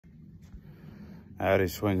Howdy,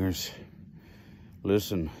 swingers.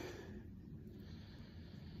 Listen.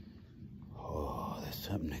 Oh, there's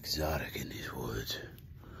something exotic in these woods.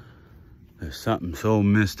 There's something so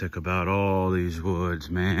mystic about all these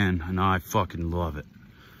woods, man. And I fucking love it.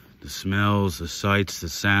 The smells, the sights, the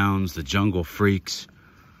sounds, the jungle freaks.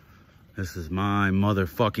 This is my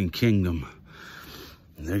motherfucking kingdom.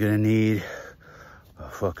 And they're gonna need a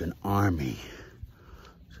fucking army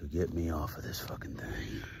to get me off of this fucking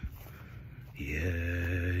thing. Yeah.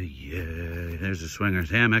 There's a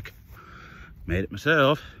swinger's hammock. Made it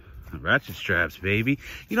myself. Ratchet straps, baby.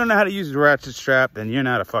 You don't know how to use a ratchet strap, then you're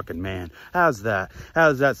not a fucking man. How's that?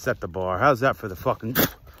 How's that set the bar? How's that for the fucking...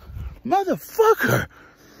 Motherfucker!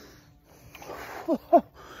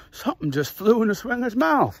 Something just flew in the swinger's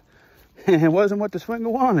mouth. It wasn't what the swinger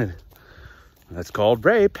wanted. That's called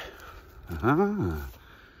rape.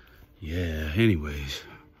 Yeah, anyways.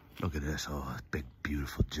 Look at this. Oh, big,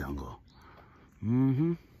 beautiful jungle.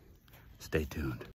 Stay tuned.